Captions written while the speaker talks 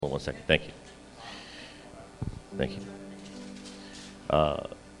Hold on 1 second. Thank you. Thank you. I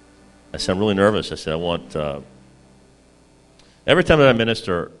said, I'm really nervous. I said, I want, every time that I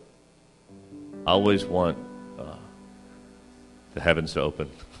minister, I always want the heavens to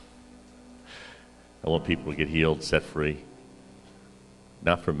open. I want people to get healed, set free.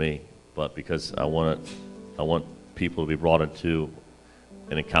 Not for me, but because I want people to be brought into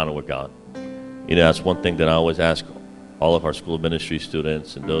an encounter with God. You know, that's one thing that I always ask all of our school of ministry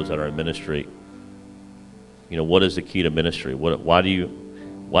students and those that are in ministry. You know, what is the key to ministry? Why do you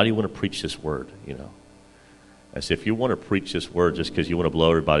want to preach this word? You know, I say, if you want to preach this word just because you want to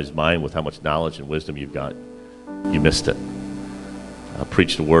blow everybody's mind with how much knowledge and wisdom you've got, you missed it. I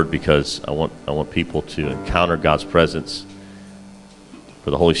preach the word because I want people to encounter God's presence,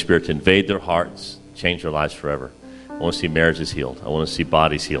 for the Holy Spirit to invade their hearts, change their lives forever. I want to see marriages healed. I want to see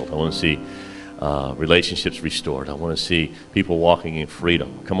bodies healed. I want to see relationships restored. I want to see people walking in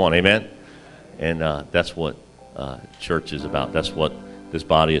freedom. Come on, amen? And that's what church is about. That's what this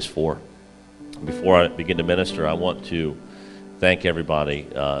body is for. Before I begin to minister, I want to thank everybody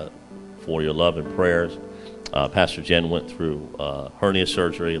for your love and prayers. Pastor Jen went through hernia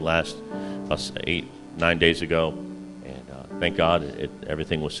surgery last 8-9 days ago, and thank God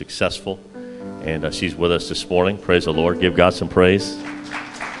everything was successful. And she's with us this morning. Praise the Lord. Give God some praise.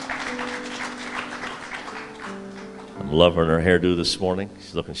 I'm loving her hairdo this morning.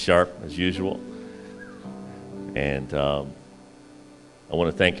 She's looking sharp as usual. And I want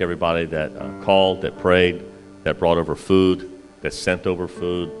to thank everybody that called, that prayed, that brought over food, that sent over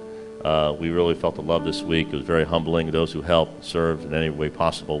food. We really felt the love this week. It was very humbling. Those who helped, served in any way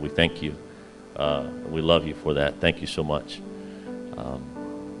possible, we thank you. We love you for that. Thank you so much.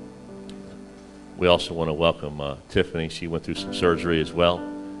 We also want to welcome Tiffany. She went through some surgery as well.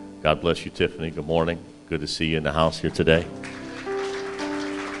 God bless you, Tiffany. Good morning. Good to see you in the house here today.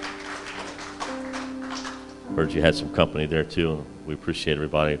 Heard you had some company there too, and we appreciate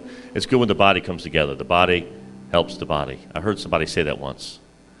everybody. It's good when the body comes together. The body helps the body. I heard somebody say that once.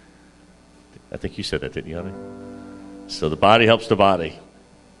 I think you said that, didn't you, honey? So the body helps the body.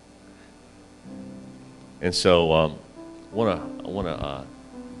 And so I want to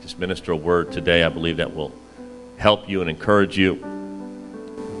just minister a word today. I believe that will help you and encourage you.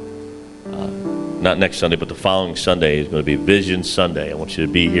 Not next Sunday, but the following Sunday is going to be Vision Sunday. I want you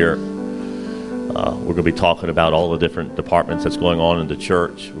to be here. We're going to be talking about all the different departments that's going on in the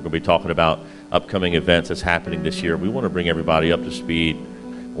church. We're going to be talking about upcoming events that's happening this year. We want to bring everybody up to speed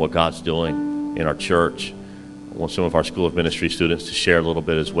what God's doing in our church. I want some of our School of Ministry students to share a little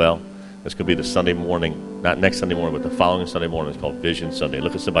bit as well. It's going to be the Sunday morning, not next Sunday morning, but the following Sunday morning. It's called Vision Sunday.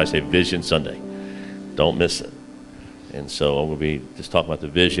 Look at somebody, say Vision Sunday. Don't miss it. And so I'm going to be just talking about the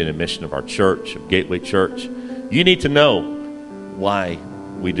vision and mission of our church, of Gateway Church. You need to know why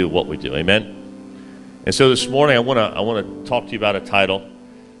we do what we do. Amen? And so this morning I want to talk to you about a title.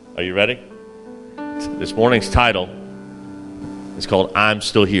 Are you ready? This morning's title is called I'm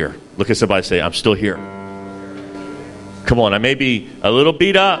Still Here. Look at somebody, say I'm still here. Come on, I may be a little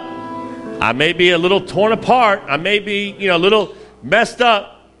beat up. I may be a little torn apart. I may be, a little messed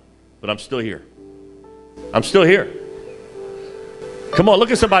up, but I'm still here. I'm still here. Come on,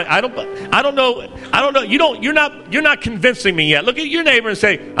 look at somebody. I don't know. You're not convincing me yet. Look at your neighbor and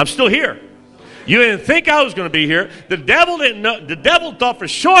say, I'm still here. You didn't think I was going to be here. The devil didn't know. The devil thought for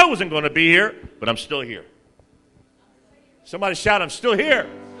sure I wasn't going to be here, but I'm still here. Somebody shout, I'm still here.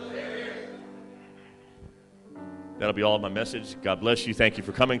 That'll be all of my message. God bless you. Thank you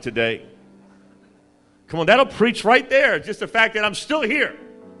for coming today. Come on, that'll preach right there. Just the fact that I'm still here.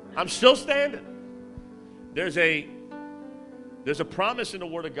 I'm still standing. There's a promise in the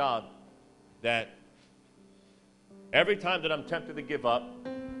Word of God that every time that I'm tempted to give up,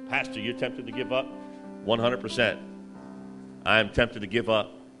 Pastor, you're tempted to give up? 100%. I am tempted to give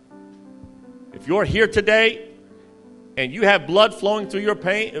up. If you're here today and you have blood flowing through your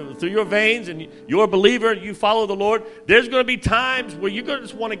veins, and you're a believer, you follow the Lord, there's going to be times where you're going to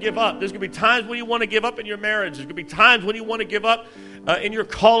just want to give up. There's going to be times when you want to give up in your marriage. There's going to be times when you want to give up in your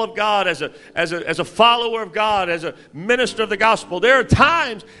call of God as a follower of God, as a minister of the gospel. There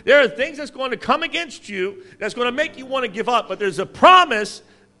are things that's going to come against you that's going to make you want to give up. But there's a promise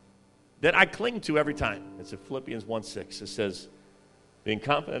that I cling to every time. It's in Philippians 1:6. It says, being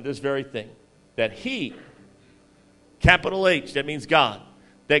confident of this very thing, that He, capital H, that means God,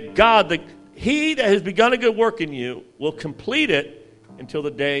 that God, He that has begun a good work in you will complete it until the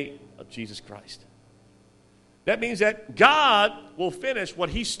day of Jesus Christ. That means that God will finish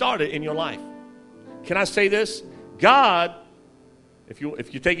what He started in your life. Can I say this? God, if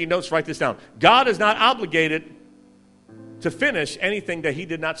you're taking notes, write this down. God is not obligated to finish anything that he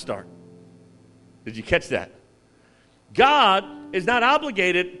did not start. Did you catch that? God is not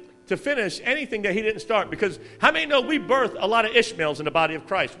obligated to finish anything that he didn't start, because how many know we birth a lot of Ishmaels in the body of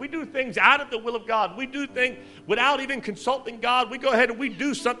Christ? We do things out of the will of God. We do things without even consulting God. We go ahead and we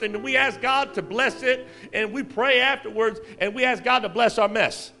do something and we ask God to bless it, and we pray afterwards and we ask God to bless our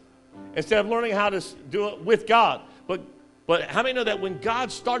mess instead of learning how to do it with God. But how many know that when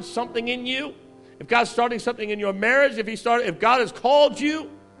God starts something in you, if God's starting something in your marriage, if God has called you,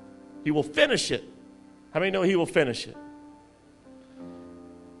 he will finish it. How many know he will finish it?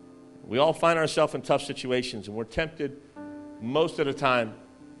 We all find ourselves in tough situations, and we're tempted most of the time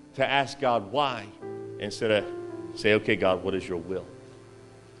to ask God why instead of say, okay, God, what is your will?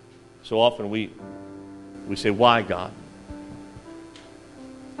 So often we say, why, God?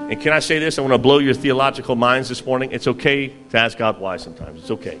 And can I say this? I want to blow your theological minds this morning. It's okay to ask God why sometimes.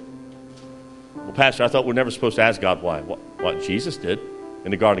 It's okay. Well, Pastor, I thought we're never supposed to ask God why. What Jesus did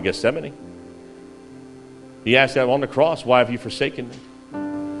in the Garden of Gethsemane. He asked that on the cross, why have you forsaken me?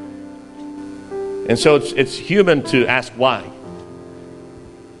 And so it's human to ask why.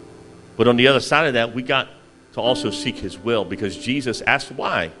 But on the other side of that, we got to also seek his will, because Jesus asked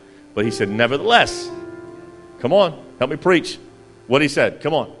why. But he said, nevertheless. Come on, help me preach. What he said,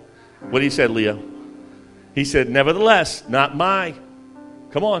 come on. What he said, Leo. He said, nevertheless, not my,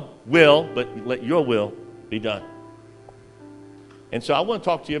 come on, will, but let your will be done. And so I want to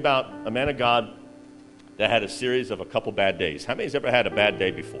talk to you about a man of God that had a series of a couple bad days. How many has ever had a bad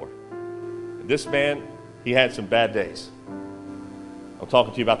day before? This man, he had some bad days. I'm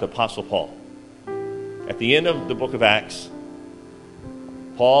talking to you about the Apostle Paul. At the end of the book of Acts,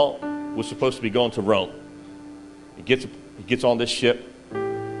 Paul was supposed to be going to Rome. He gets on this ship,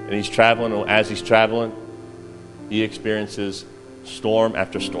 and he's traveling. And as he's traveling, he experiences storm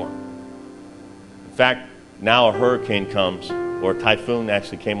after storm. In fact, now a hurricane comes, or a typhoon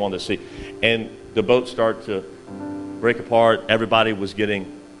actually came on the sea, and the boat started to break apart. Everybody was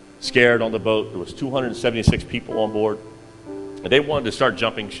getting scared on the boat. There was 276 people on board, and they wanted to start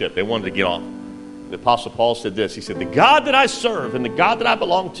jumping ship. They wanted to get off. The Apostle Paul said this. He said, the God that I serve and the God that I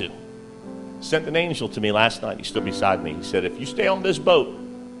belong to sent an angel to me last night. He stood beside me. He said, if you stay on this boat,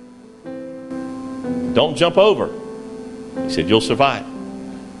 don't jump over. He said, you'll survive.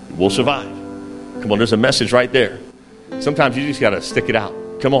 We'll survive. Come on, there's a message right there. Sometimes you just got to stick it out.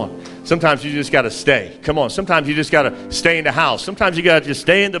 Come on. Sometimes you just got to stay. Come on. Sometimes you just got to stay in the house. Sometimes you got to just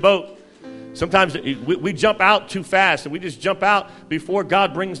stay in the boat. Sometimes we jump out too fast, and we just jump out before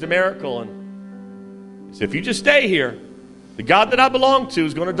God brings the miracle. And so if you just stay here, the God that I belong to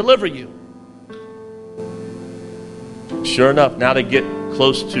is going to deliver you. Sure enough, now they get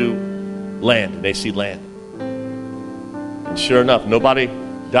close to land, and they see land. And sure enough, nobody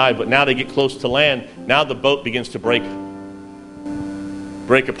died, but now they get close to land. Now the boat begins to break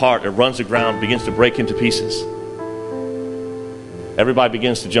apart. It runs aground, begins to break into pieces. Everybody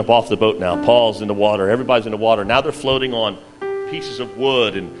begins to jump off the boat now. Paul's in the water. Everybody's in the water. Now they're floating on pieces of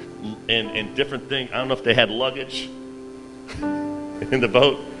wood and different things. I don't know if they had luggage in the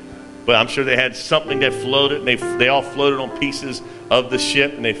boat, but I'm sure they had something that floated. They all floated on pieces of the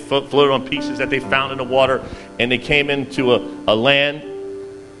ship, and they floated on pieces that they found in the water. And they came into a land,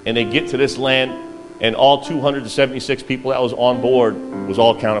 and they get to this land, and all 276 people that was on board was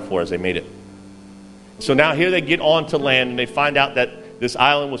all accounted for as they made it. So now here they get on to land, and they find out that this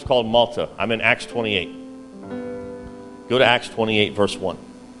island was called Malta. I'm in Acts 28. Go to Acts 28, verse 1.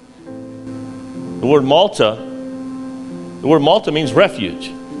 The word Malta means refuge.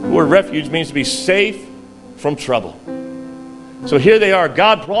 The word refuge means to be safe from trouble. So here they are.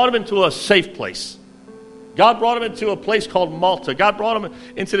 God brought them into a safe place. God brought them into a place called Malta. God brought them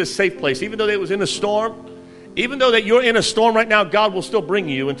into this safe place. Even though they was in a storm, even though that you're in a storm right now, God will still bring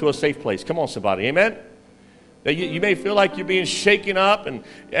you into a safe place. Come on, somebody. Amen? That you may feel like you're being shaken up and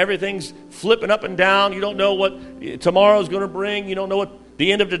everything's flipping up and down. You don't know what tomorrow's going to bring. You don't know what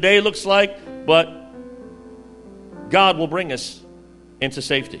the end of the day looks like. But God will bring us into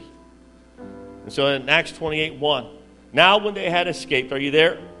safety. And so in Acts 28:1, now when they had escaped, are you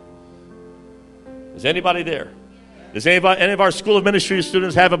there? Is anybody there? Does any of our School of Ministry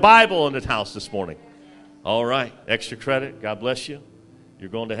students have a Bible in the house this morning? All right. Extra credit. God bless you. You're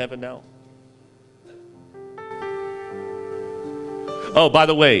going to heaven now. Oh, by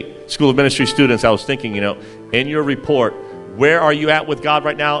the way, School of Ministry students, I was thinking, in your report, where are you at with God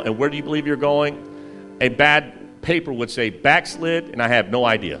right now, and where do you believe you're going? A bad paper would say backslid, and I have no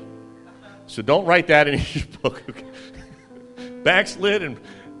idea. So don't write that in your book. Backslid, and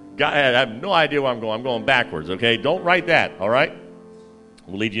God, I have no idea where I'm going. I'm going backwards, okay? Don't write that, all right?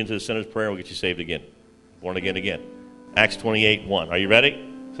 We'll lead you into the sinner's prayer, and we'll get you saved again, born again. Acts 28:1. Are you ready?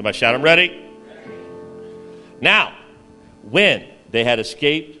 Somebody shout, I'm ready. Now, when they had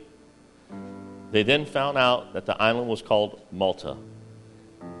escaped, they then found out that the island was called Malta.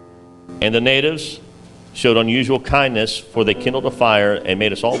 And the natives showed unusual kindness, for they kindled a fire and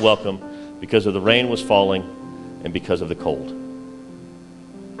made us all welcome because of the rain was falling and because of the cold.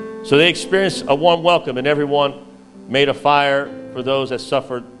 So they experienced a warm welcome, and everyone made a fire for those that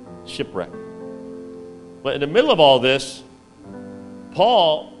suffered shipwreck. But in the middle of all this,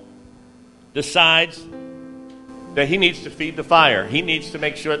 Paul decides that he needs to feed the fire. He needs to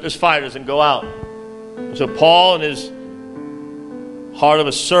make sure that this fire doesn't go out. So Paul, in his heart of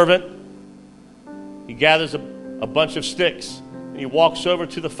a servant, he gathers a bunch of sticks. And he walks over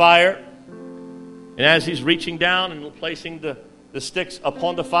to the fire. And as he's reaching down and placing the sticks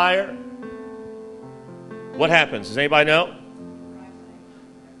upon the fire, what happens? Does anybody know?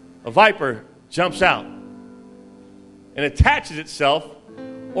 A viper jumps out and attaches itself,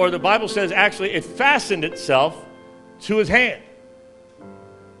 or the Bible says actually it fastened itself to his hand.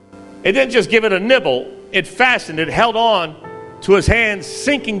 It didn't just give it a nibble, it fastened, it held on to his hand,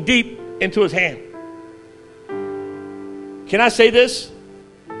 sinking deep into his hand. Can I say this?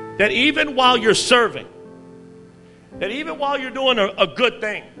 That even while you're serving, that even while you're doing a good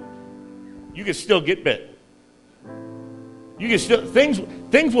thing, you can still get bit. You can still,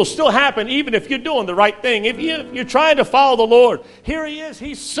 things will still happen even if you're doing the right thing. If you're trying to follow the Lord, here he is,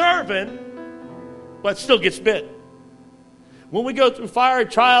 he's serving, but still gets bit. When we go through fiery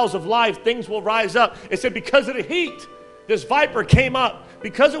trials of life, things will rise up. It said because of the heat, this viper came up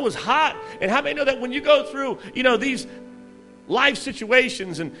because it was hot. And how many know that when you go through, these life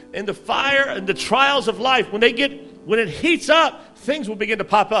situations and the fire and the trials of life, when it heats up, things will begin to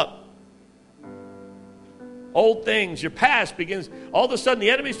pop up. Old things, your past begins, all of a sudden the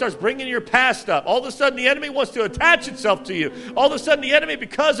enemy starts bringing your past up. All of a sudden the enemy wants to attach itself to you. All of a sudden the enemy,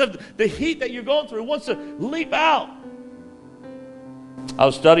 because of the heat that you're going through, wants to leap out. I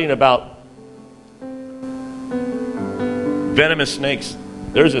was studying about venomous snakes.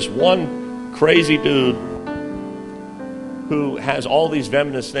 There's this one crazy dude who has all these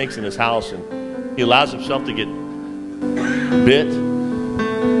venomous snakes in his house, and he allows himself to get bit.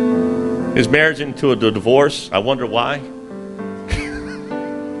 His marriage into a divorce. I wonder why. I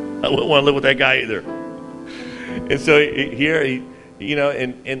wouldn't want to live with that guy either. And so here,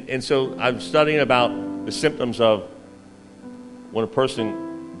 and so I'm studying about the symptoms of when a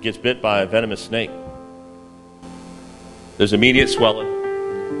person gets bit by a venomous snake. There's immediate swelling.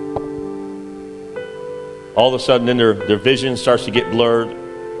 All of a sudden, then their vision starts to get blurred.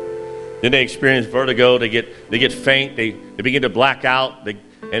 Then they experience vertigo. They get faint. They begin to black out.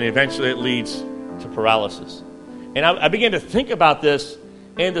 And eventually it leads to paralysis. And I began to think about this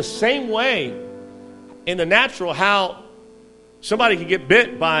in the same way, in the natural, how somebody can get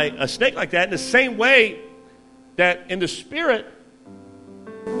bit by a snake like that, in the same way that in the spirit,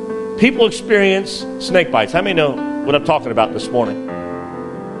 people experience snake bites. How many know what I'm talking about this morning?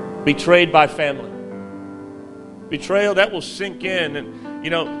 Betrayed by family. Betrayal, that will sink in.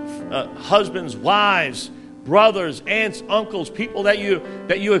 And, husbands, wives, brothers, aunts, uncles, people that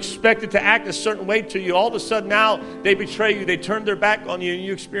you expected to act a certain way to you, all of a sudden now they betray you, they turn their back on you, and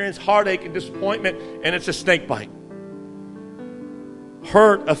you experience heartache and disappointment, and it's a snake bite.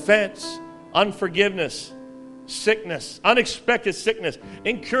 Hurt, offense, unforgiveness, sickness, unexpected sickness,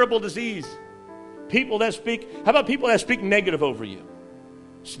 incurable disease. People that speak, how about people that speak negative over you?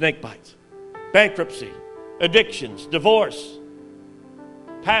 Snake bites. Bankruptcy, addictions, divorce,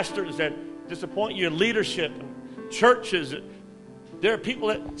 pastors that disappoint you in leadership, churches. There are people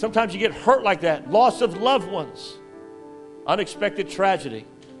that sometimes you get hurt like that. Loss of loved ones. Unexpected tragedy.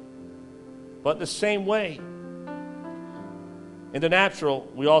 But in the same way, in the natural,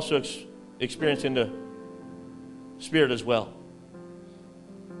 we also experience in the spirit as well.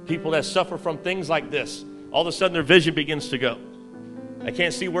 People that suffer from things like this, all of a sudden their vision begins to go. I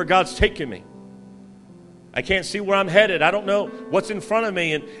can't see where God's taking me. I can't see where I'm headed. I don't know what's in front of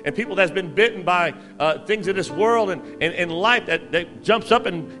me. And people that's been bitten by things of this world and life that jumps up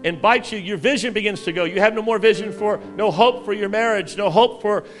and bites you, your vision begins to go. You have no more vision for, no hope for your marriage, no hope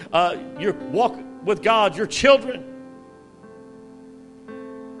for your walk with God, your children.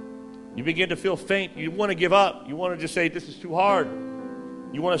 You begin to feel faint. You want to give up. You want to just say, this is too hard.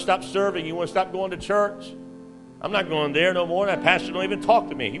 You want to stop serving. You want to stop going to church. I'm not going there no more. That pastor don't even talk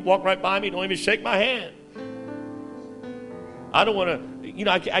to me. He walked right by me, don't even shake my hand. I don't want to,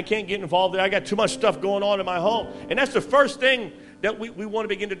 I can't get involved there. I got too much stuff going on in my home. And that's the first thing that we want to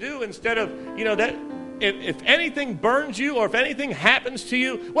begin to do, instead of, that if anything burns you or if anything happens to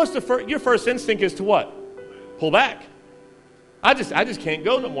you, what's your first instinct is to what? Pull back. I just can't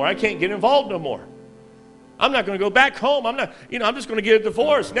go no more. I can't get involved no more. I'm not going to go back home. I'm just going to get a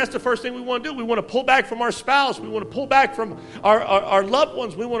divorce. And that's the first thing we want to do. We want to pull back from our spouse. We want to pull back from our loved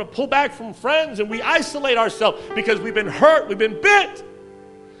ones. We want to pull back from friends, and we isolate ourselves because we've been hurt. We've been bit.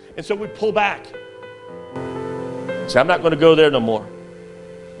 And so we pull back. Say, I'm not going to go there no more.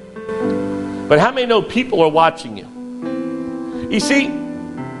 But how many know people are watching you? You see,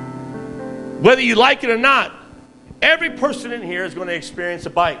 whether you like it or not, every person in here is going to experience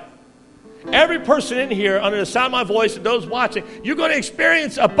a bite. Every person in here, under the sound of my voice and those watching, you're going to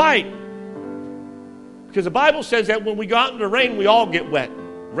experience a bite. Because the Bible says that when we go out in the rain, we all get wet.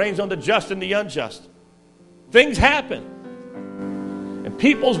 Rains on the just and the unjust. Things happen. And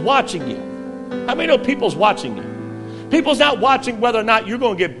people's watching you. How many know people's watching you? People's not watching whether or not you're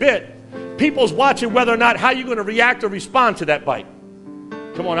going to get bit. People's watching whether or not how you're going to react or respond to that bite.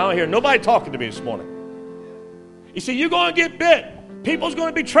 Come on, I don't hear nobody talking to me this morning. You see, you're going to get bit. People's going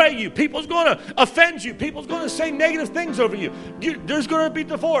to betray you. People's going to offend you. People's going to say negative things over you. There's going to be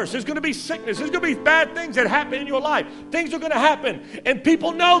divorce. There's going to be sickness. There's going to be bad things that happen in your life. Things are going to happen. And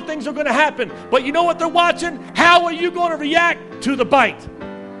people know things are going to happen. But you know what they're watching? How are you going to react to the bite?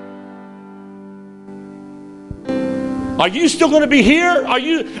 Are you still going to be here? Are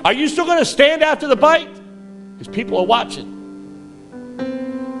you still going to stand after the bite? Because people are watching.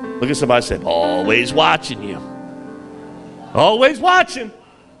 Look at somebody say, always watching you. Always watching.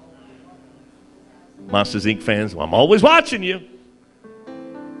 Monsters Inc. fans, well, I'm always watching you.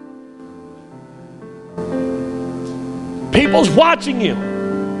 People's watching you.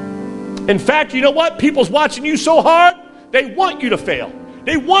 In fact, you know what? People's watching you so hard, they want you to fail.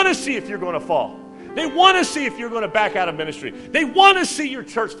 They want to see if you're going to fall. They want to see if you're going to back out of ministry. They want to see your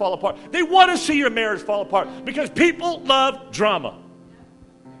church fall apart. They want to see your marriage fall apart because people love drama.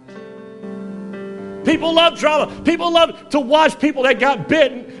 People love drama. People love to watch people that got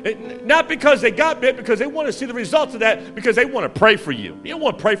bitten, not because they got bit, because they want to see the results of that, because they want to pray for you. You don't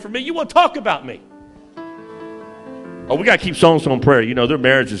want to pray for me. You want to talk about me. Oh, we got to keep so-and-so in prayer. You know, their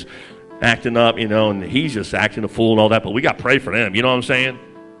marriage is acting up, you know, and he's just acting a fool and all that, but we got to pray for them. You know what I'm saying?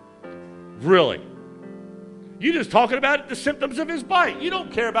 Really. You're just talking about the symptoms of his bite. You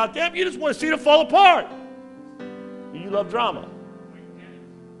don't care about them. You just want to see them fall apart. You love drama.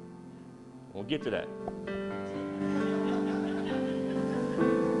 We'll get to that.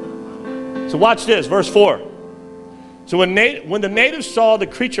 So watch this, verse 4. So when the natives saw the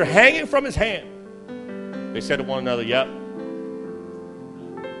creature hanging from his hand, they said to one another, yep,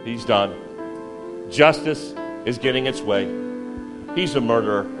 he's done. Justice is getting its way. He's a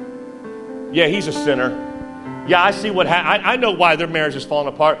murderer. Yeah, he's a sinner. Yeah, I see what happened. I know why their marriage is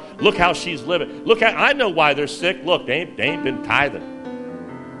falling apart. Look how she's living. I know why they're sick. Look, they ain't been tithing.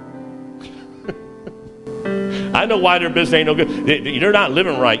 I know why their business ain't no good. They're not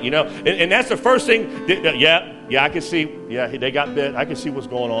living right, you know. And that's the first thing. Yeah, I can see. Yeah, they got bit. I can see what's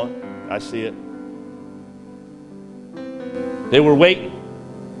going on. I see it. They were waiting.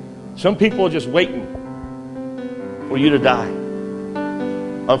 Some people are just waiting for you to die.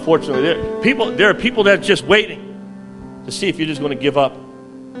 Unfortunately, there are people that are just waiting to see if you're just going to give up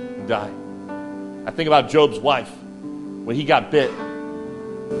and die. I think about Job's wife when he got bit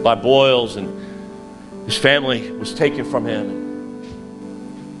by boils and his family was taken from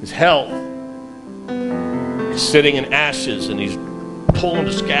him. His health is sitting in ashes, and he's pulling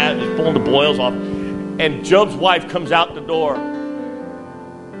the scab, he's pulling the boils off. And Job's wife comes out the door.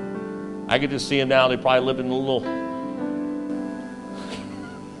 I can just see him now. They probably live in a little.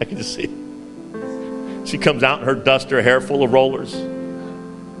 I can just see it. She comes out in her duster, hair full of rollers,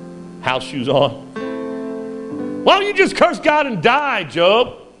 house shoes on. Why don't you just curse God and die,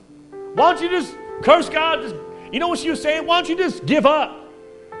 Job? Why don't you just curse God? You know what she was saying? Why don't you just give up?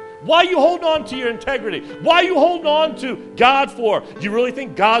 Why are you holding on to your integrity? Why are you holding on to God for? Do you really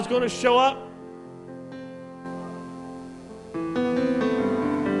think God's going to show up?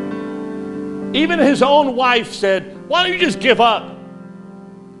 Even his own wife said, why don't you just give up?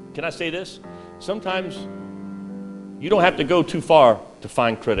 Can I say this? Sometimes you don't have to go too far to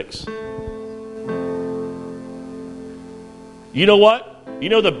find critics. You know what? You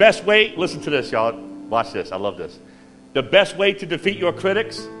know the best way, listen to this, y'all. Watch this. I love this. The best way to defeat your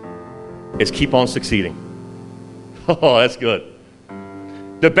critics is keep on succeeding. Oh, that's good.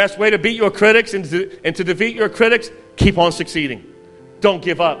 The best way to beat your critics and to defeat your critics, keep on succeeding. Don't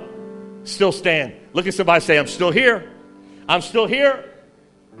give up. Still stand. Look at somebody, say, I'm still here. I'm still here.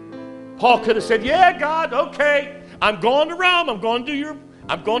 Paul could have said, yeah, God, okay. I'm going to Rome. I'm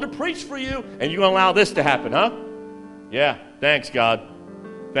going to preach for you. And you're going to allow this to happen, huh? Yeah, thanks, God.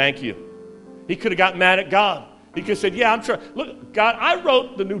 Thank you. He could have got mad at God. He could have said, yeah, I'm sure. Look, God, I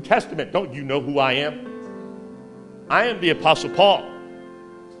wrote the New Testament. Don't you know who I am? I am the Apostle Paul.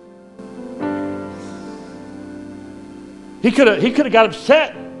 He could have got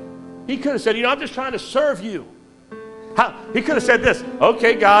upset. He could have said, I'm just trying to serve you. He could have said this,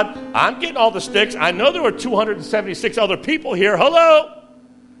 okay, God, I'm getting all the sticks. I know there were 276 other people here. Hello.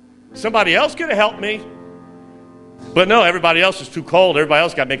 Somebody else could have helped me. But no, everybody else is too cold. Everybody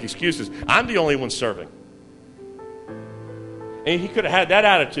else got to make excuses. I'm the only one serving. And he could have had that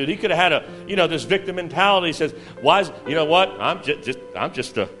attitude. He could have had this victim mentality. He says, "Why? You know what? I'm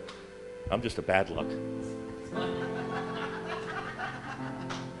just a bad luck."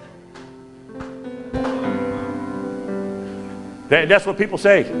 That's what people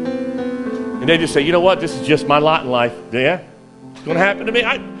say. And they just say, you know what? This is just my lot in life. Yeah, it's going to happen to me.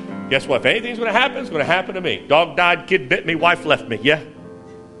 Guess what? If anything's going to happen, it's going to happen to me. Dog died, kid bit me, wife left me. Yeah.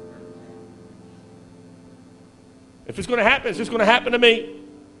 If it's going to happen, it's just going to happen to me.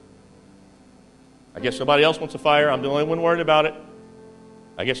 I guess nobody else wants a fire. I'm the only one worried about it.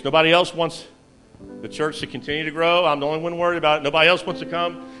 I guess nobody else wants the church to continue to grow. I'm the only one worried about it. Nobody else wants to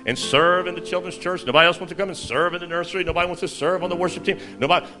come and serve in the children's church. Nobody else wants to come and serve in the nursery. Nobody wants to serve on the worship team.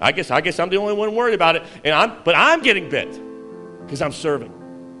 Nobody. I guess I'm the only one worried about it. But I'm getting bit because I'm serving.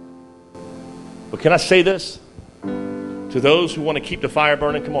 But can I say this to those who want to keep the fire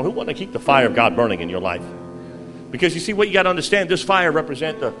burning? Come on, who want to keep the fire of God burning in your life? Because you see, what you got to understand, this fire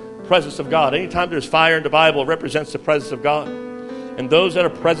represents the presence of God. Anytime there's fire in the Bible, it represents the presence of God. And those that are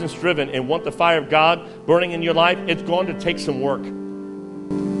presence-driven and want the fire of God burning in your life, it's going to take some work.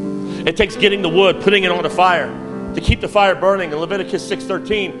 It takes getting the wood, putting it on the fire to keep the fire burning. In Leviticus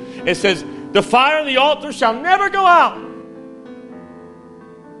 6:13, it says, the fire on the altar shall never go out.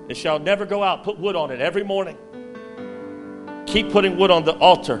 It shall never go out. Put wood on it every morning. Keep putting wood on the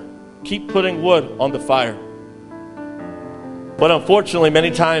altar. Keep putting wood on the fire. But unfortunately,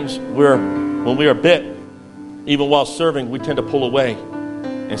 many times when we are bit, even while serving, we tend to pull away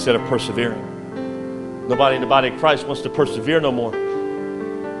instead of persevering. Nobody in the body of Christ wants to persevere no more.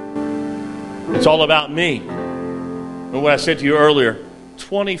 It's all about me. And what I said to you earlier,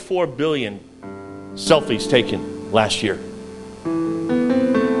 24 billion selfies taken last year.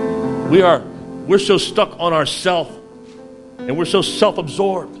 We're so stuck on ourselves, and we're so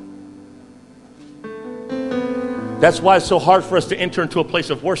self-absorbed. That's why it's so hard for us to enter into a place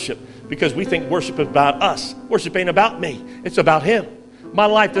of worship, because we think worship is about us. Worship ain't about me. It's about Him. My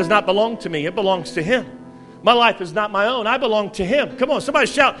life does not belong to me. It belongs to Him. My life is not my own. I belong to Him. Come on, somebody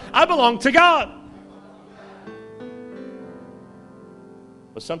shout, I belong to God.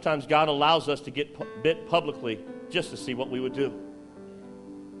 But sometimes God allows us to get bit publicly just to see what we would do.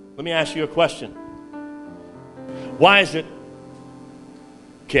 Let me ask you a question. Why is it...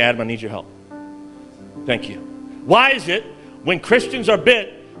 Okay, Adam, I need your help. Thank you. Why is it when Christians are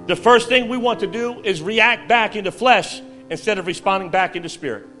bit, the first thing we want to do is react back into flesh instead of responding back into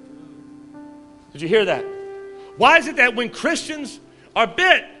spirit? Did you hear that? Why is it that when Christians are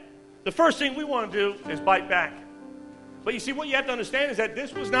bit, the first thing we want to do is bite back? But you see, what you have to understand is that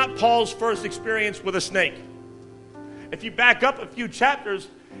this was not Paul's first experience with a snake. If you back up a few chapters,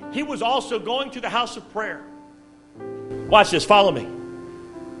 he was also going to the house of prayer. Watch this, follow me.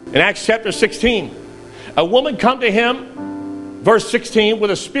 In Acts chapter 16, a woman come to him, verse 16,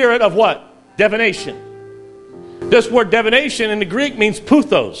 with a spirit of what? Divination. This word divination in the Greek means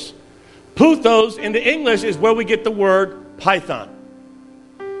puthos. Puthos in the English is where we get the word python.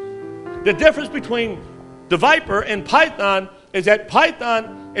 The difference between the viper and python is that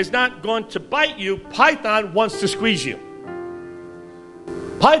python is not going to bite you. Python wants to squeeze you.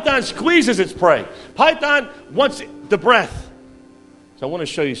 Python squeezes its prey. Python wants the breath. So I want to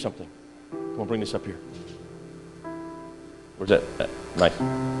show you something. Come on, bring this up here. Where's that? Nice.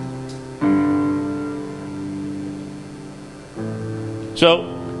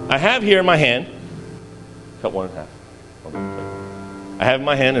 So I have here in my hand, cut one in half. I have in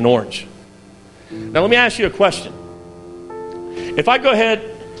my hand an orange. Now let me ask you a question. If I go ahead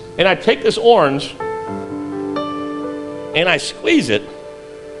and I take this orange and I squeeze it,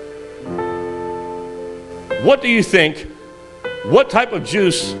 what do you think? What type of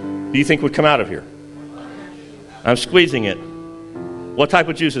juice do you think would come out of here? I'm squeezing it. What type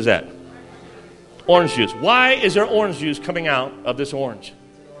of juice is that? Orange juice. Why is there orange juice coming out of this orange?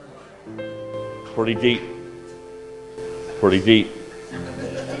 Pretty deep. Pretty deep.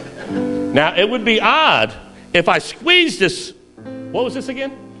 Now, it would be odd if I squeezed this. What was this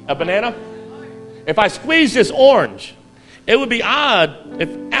again? A banana? If I squeezed this orange, it would be odd if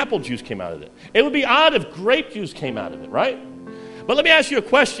apple juice came out of it. It would be odd if grape juice came out of it, right? But let me ask you a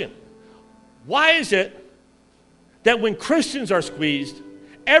question. Why is it that when Christians are squeezed,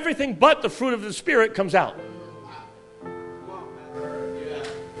 everything but the fruit of the Spirit comes out.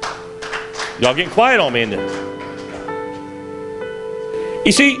 Y'all getting quiet on me in there.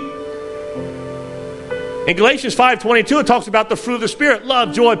 You see, in Galatians 5:22, it talks about the fruit of the Spirit: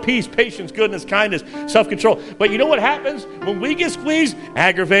 love, joy, peace, patience, goodness, kindness, self-control. But you know what happens when we get squeezed?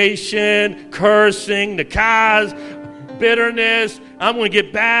 Aggravation, cursing, nakaz, bitterness. I'm going to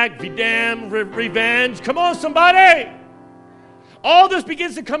get back, be damned, revenge. Come on, somebody. All this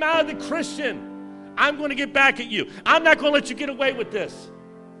begins to come out of the Christian. I'm going to get back at you. I'm not going to let you get away with this.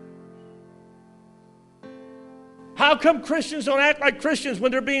 How come Christians don't act like Christians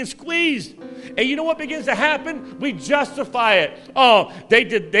when they're being squeezed? And you know what begins to happen? We justify it. Oh,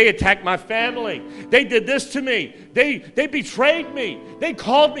 they attacked my family. They did this to me. They betrayed me. They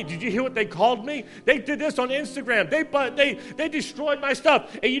called me. Did you hear what they called me? They did this on Instagram. They destroyed my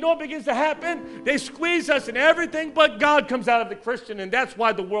stuff. And you know what begins to happen? They squeeze us and everything but God comes out of the Christian, and that's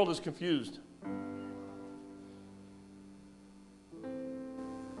why the world is confused.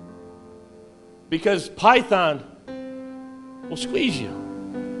 Because Python will squeeze you.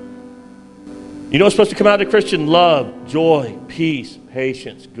 You know what's supposed to come out of the Christian? Love, joy, peace,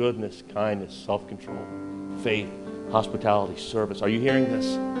 patience, goodness, kindness, self-control, faith, hospitality, service. Are you hearing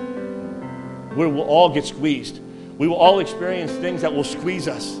this? We will all get squeezed. We will all experience things that will squeeze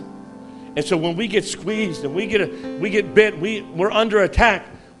us. And so when we get squeezed and we get bit, we're under attack,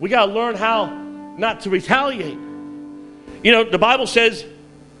 we got to learn how not to retaliate. You know, the Bible says,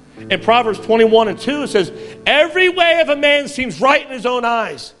 in Proverbs 21:2, it says, every way of a man seems right in his own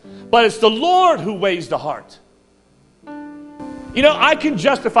eyes, but it's the Lord who weighs the heart. You know, I can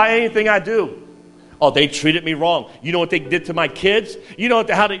justify anything I do. Oh, they treated me wrong. You know what they did to my kids? You know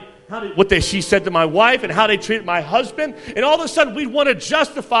she said to my wife and how they treated my husband? And all of a sudden, we want to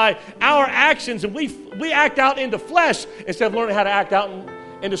justify our actions, and we act out in the flesh instead of learning how to act out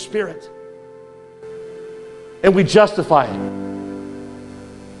in the spirit. And we justify it.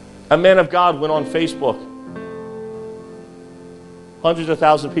 A man of God went on Facebook. Hundreds of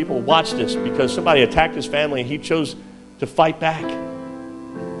thousands of people watched this because somebody attacked his family and he chose to fight back.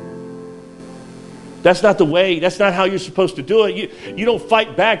 That's not the way. That's not how you're supposed to do it. You don't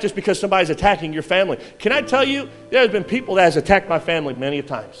fight back just because somebody's attacking your family. Can I tell you, there's been people that has attacked my family many a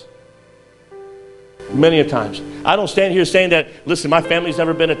times. Many a times. I don't stand here saying that, listen, my family's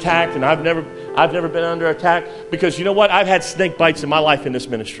never been attacked and I've never been under attack, because you know what? I've had snake bites in my life in this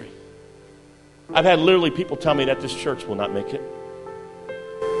ministry. I've had literally people tell me that this church will not make it.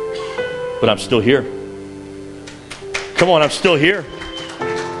 But I'm still here. Come on, I'm still here.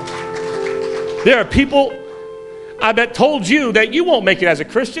 There are people, I bet, told you that you won't make it as a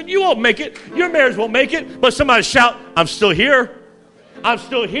Christian. You won't make it. Your marriage won't make it. But somebody shout, I'm still here. I'm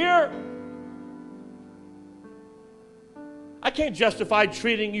still here. I can't justify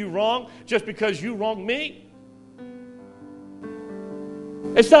treating you wrong just because you wronged me.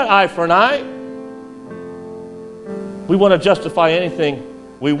 It's not eye for an eye. We want to justify anything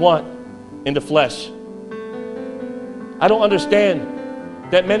we want in the flesh. I don't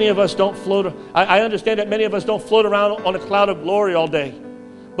understand that many of us don't float. I understand that many of us don't float around on a cloud of glory all day.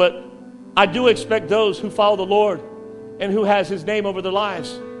 But I do expect those who follow the Lord and who has His name over their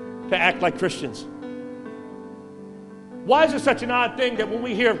lives to act like Christians. Why is it such an odd thing that when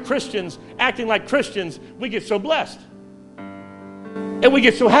we hear of Christians acting like Christians, we get so blessed? And we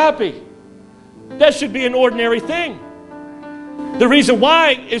get so happy? That should be an ordinary thing. The reason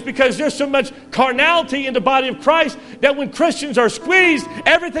why is because there's so much carnality in the body of Christ that when Christians are squeezed,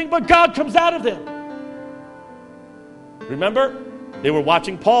 everything but God comes out of them. Remember? They were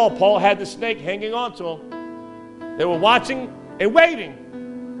watching Paul. Paul had the snake hanging on to him. They were watching and waiting.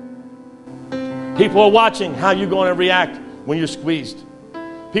 People are watching how you're going to react when you're squeezed.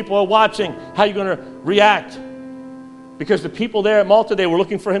 People are watching how you're going to react. Because the people there at Malta, they were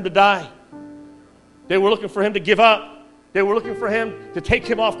looking for him to die. They were looking for him to give up. They were looking for him to take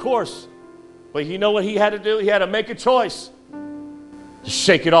him off course. But you know what he had to do? He had to make a choice to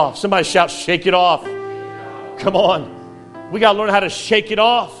shake it off. Somebody shout, shake it off. Come on. We got to learn how to shake it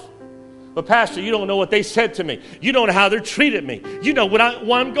off. But Pastor, you don't know what they said to me. You don't know how they're treated me. You know what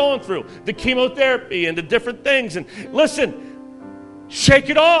I'm going through. The chemotherapy and the different things. And listen, shake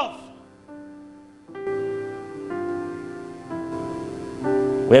it off.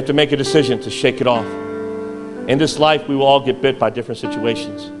 We have to make a decision to shake it off. In this life, we will all get bit by different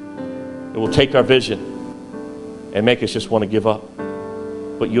situations. It will take our vision and make us just want to give up.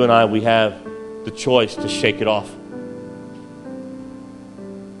 But you and I, we have the choice to shake it off.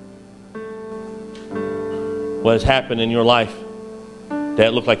 What has happened in your life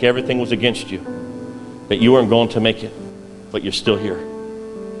that looked like everything was against you, that you weren't going to make it, but you're still here.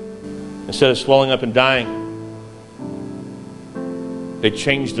 Instead of swelling up and dying, they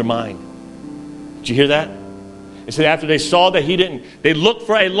changed their mind. Did you hear that? It said after they saw that he didn't, they looked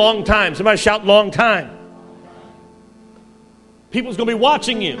for a long time. Somebody shout, long time. People's going to be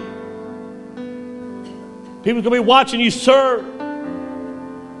watching you. People's going to be watching you serve.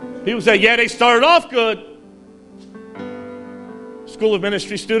 People say, yeah, they started off good. School of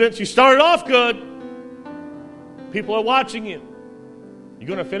Ministry students, you started off good. People are watching you. You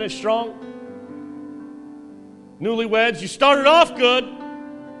going to finish strong? Newlyweds, you started off good.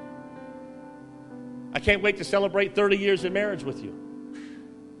 I can't wait to celebrate 30 years of marriage with you.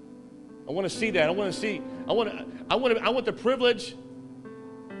 I want to see that. I want the privilege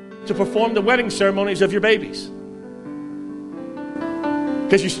to perform the wedding ceremonies of your babies.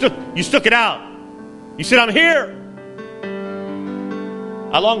 Because you stuck it out. You said, I'm here.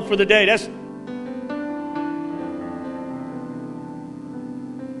 I long for the day. That's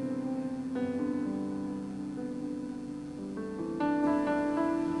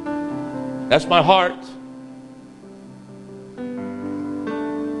my heart.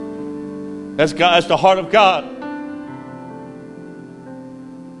 That's God. That's the heart of God.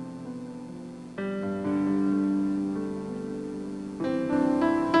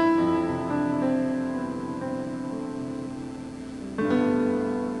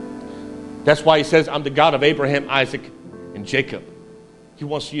 That's why he says, I'm the God of Abraham, Isaac, and Jacob. He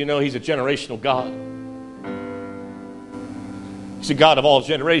wants you to know he's a generational God. He's a God of all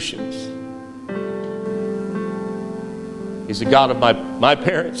generations. He's the God of my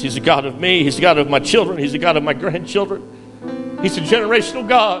parents. He's the God of me. He's the God of my children. He's the God of my grandchildren. He's a generational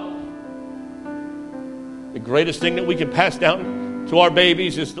God. The greatest thing that we can pass down to our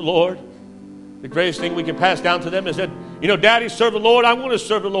babies is the Lord. The greatest thing we can pass down to them is that, Daddy served the Lord. I want to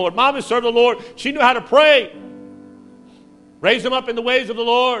serve the Lord. Mommy served the Lord. She knew how to pray. Raise them up in the ways of the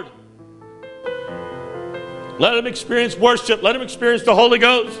Lord. Let them experience worship. Let them experience the Holy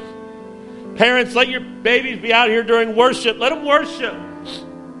Ghost. Parents, let your babies be out here during worship. Let them worship.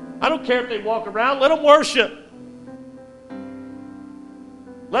 I don't care if they walk around. Let them worship.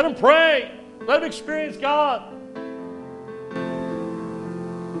 Let them pray. Let them experience God.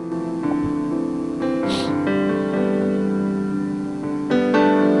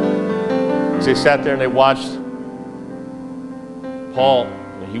 As they sat there and they watched Paul,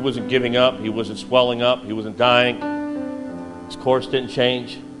 he wasn't giving up. He wasn't swelling up. He wasn't dying. His course didn't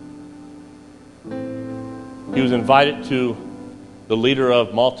change. He was invited to the leader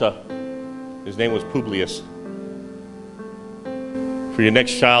of Malta. His name was Publius. For your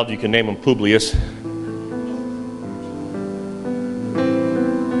next child, you can name him Publius.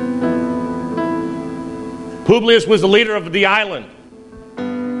 Publius was the leader of the island.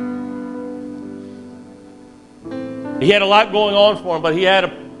 He had a lot going on for him, but he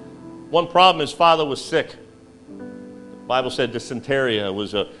had one problem. His father was sick. The Bible said dysentery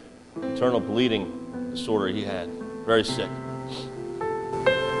was an internal bleeding disorder he had. Very sick.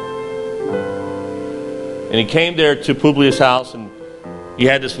 And he came there to Publius' house, and he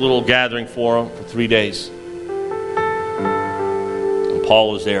had this little gathering for him for 3 days. And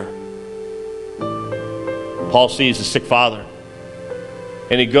Paul was there. Paul sees the sick father,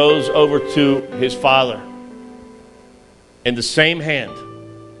 and he goes over to his father. And the same hand,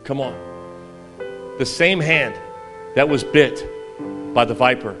 come on, the same hand that was bit by the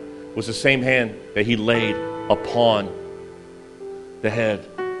viper was the same hand that he laid upon the head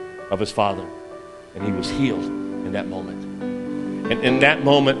of his father. And he was healed in that moment. And in that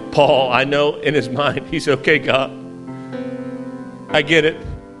moment, Paul, I know in his mind, he said, okay, God, I get it.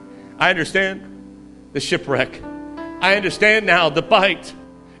 I understand the shipwreck. I understand now the bite.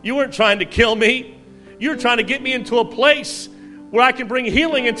 You weren't trying to kill me. You're trying to get me into a place where I can bring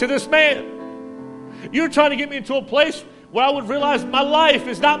healing into this man. You're trying to get me into a place where I would realize my life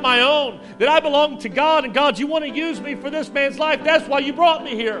is not my own, that I belong to God, and God, you want to use me for this man's life. That's why you brought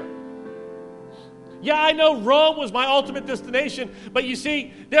me here. Yeah, I know Rome was my ultimate destination, but you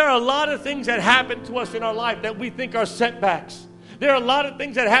see, there are a lot of things that happen to us in our life that we think are setbacks. There are a lot of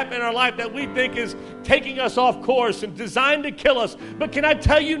things that happen in our life that we think is taking us off course and designed to kill us. But can I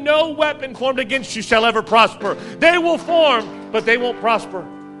tell you, no weapon formed against you shall ever prosper. They will form, but they won't prosper.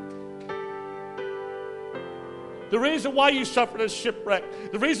 The reason why you suffered a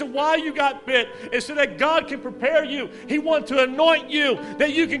shipwreck, the reason why you got bit is so that God can prepare you. He wants to anoint you,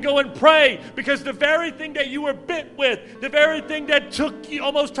 that you can go and pray, because the very thing that you were bit with, the very thing that took you,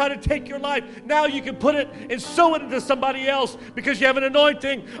 almost trying to take your life, now you can put it and sow it into somebody else, because you have an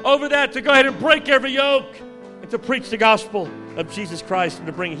anointing over that to go ahead and break every yoke and to preach the gospel of Jesus Christ and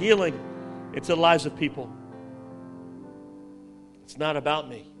to bring healing into the lives of people. It's not about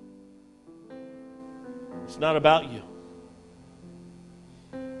me. It's not about you.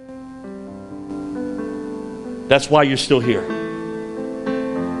 That's why you're still here.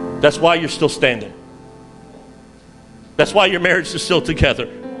 That's why you're still standing. That's why your marriage is still together.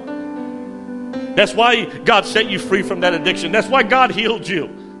 That's why God set you free from that addiction. That's why God healed you.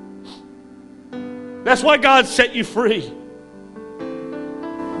 That's why God set you free.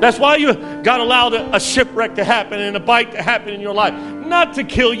 That's why God allowed a shipwreck to happen and a bite to happen in your life. Not to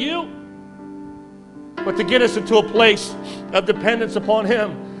kill you, but to get us into a place of dependence upon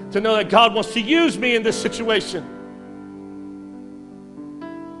Him. To know that God wants to use me in this situation.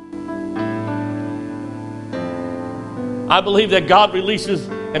 I believe that God releases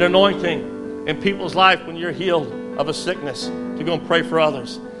an anointing in people's life when you're healed of a sickness to go and pray for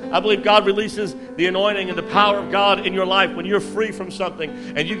others. I believe God releases the anointing and the power of God in your life when you're free from something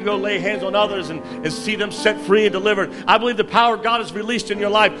and you can go lay hands on others and see them set free and delivered. I believe the power of God is released in your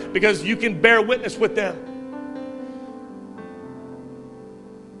life because you can bear witness with them.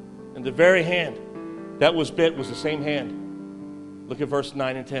 And the very hand that was bit was the same hand. Look at verse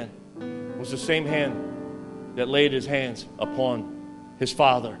 9 and 10. It was the same hand that laid his hands upon his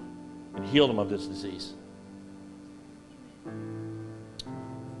father and healed him of this disease.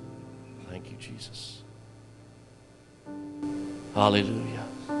 Thank you, Jesus. Hallelujah.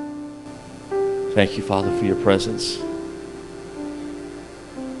 Thank you, Father, for your presence.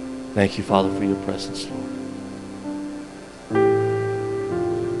 Thank you, Father, for your presence, Lord.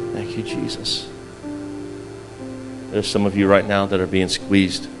 Thank you, Jesus. There's some of you right now that are being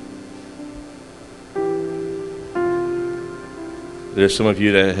squeezed. There's some of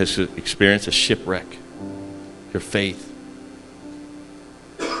you that has experienced a shipwreck. Your faith.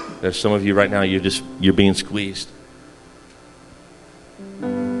 There's some of you right now, you're being squeezed.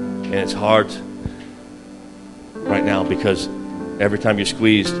 And it's hard right now because every time you're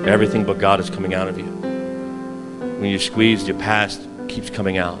squeezed, everything but God is coming out of you. When you're squeezed, your past keeps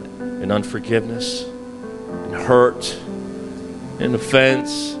coming out. And unforgiveness, and hurt, and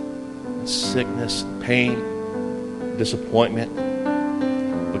offense, and sickness, and pain, disappointment.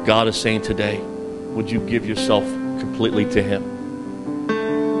 But God is saying today, would you give yourself completely to Him?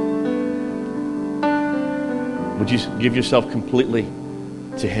 Would you give yourself completely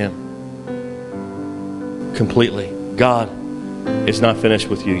to Him? Completely. God is not finished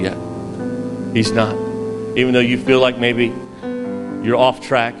with you yet. He's not. Even though you feel like maybe you're off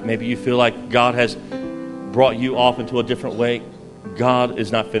track, maybe you feel like God has brought you off into a different way, God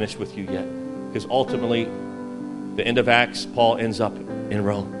is not finished with you yet. Because ultimately, the end of Acts, Paul ends up in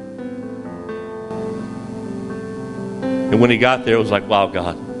Rome. And when he got there, it was like, wow,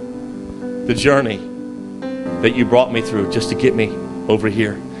 God, the journey that you brought me through just to get me over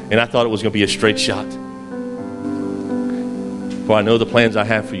here. And I thought it was going to be a straight shot. For I know the plans I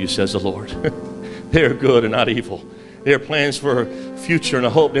have for you, says the Lord. They are good and not evil. They are plans for a future and a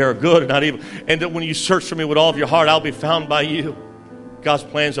hope. They are good and not evil. And that when you search for me with all of your heart, I'll be found by you. God's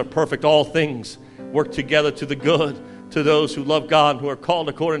plans are perfect. All things work together to the good, to those who love God, who are called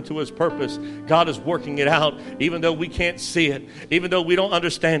according to His purpose. God is working it out, even though we can't see it, even though we don't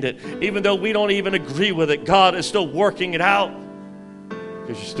understand it, even though we don't even agree with it. God is still working it out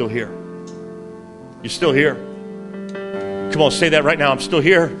because you're still here. You're still here. Come on, say that right now. I'm still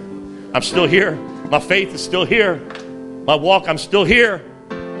here. I'm still here. My faith is still here. My walk, I'm still here.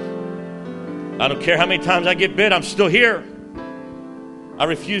 I don't care how many times I get bit, I'm still here. I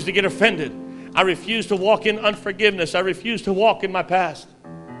refuse to get offended. I refuse to walk in unforgiveness. I refuse to walk in my past.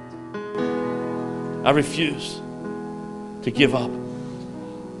 I refuse to give up.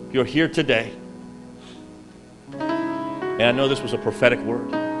 You're here today. And I know this was a prophetic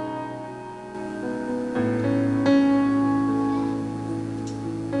word.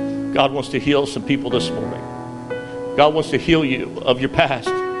 God wants to heal some people this morning. God wants to heal you of your past.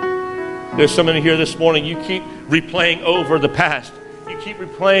 There's somebody here this morning, you keep replaying over the past. You keep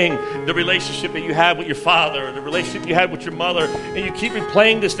replaying the relationship that you had with your father, or the relationship you had with your mother, and you keep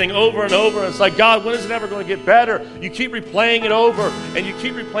replaying this thing over and over. And it's like, God, when is it ever going to get better? You keep replaying it over, and you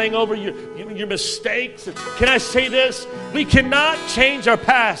keep replaying over your mistakes. Can I say this? We cannot change our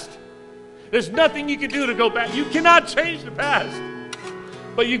past. There's nothing you can do to go back. You cannot change the past.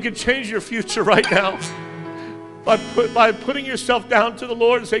 But you can change your future right now by putting yourself down to the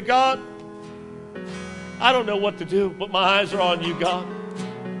Lord and say, God, I don't know what to do, but my eyes are on you, God.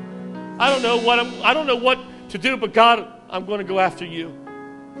 I don't know what to do, but God, I'm going to go after you.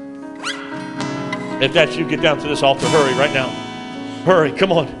 If that's you, get down to this altar. Hurry right now. Hurry.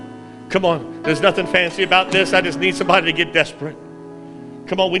 Come on. Come on. There's nothing fancy about this. I just need somebody to get desperate.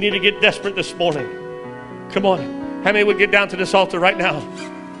 Come on, we need to get desperate this morning. Come on. How many would get down to this altar right now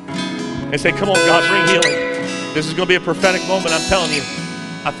and say, come on, God, bring healing. This is going to be a prophetic moment, I'm telling you.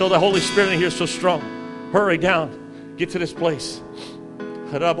 I feel the Holy Spirit in here so strong. Hurry down. Get to this place.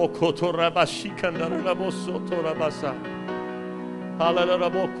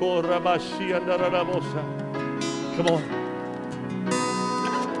 Come on.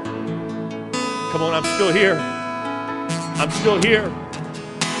 Come on, I'm still here. I'm still here.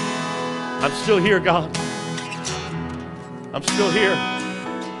 I'm still here, God. I'm still here.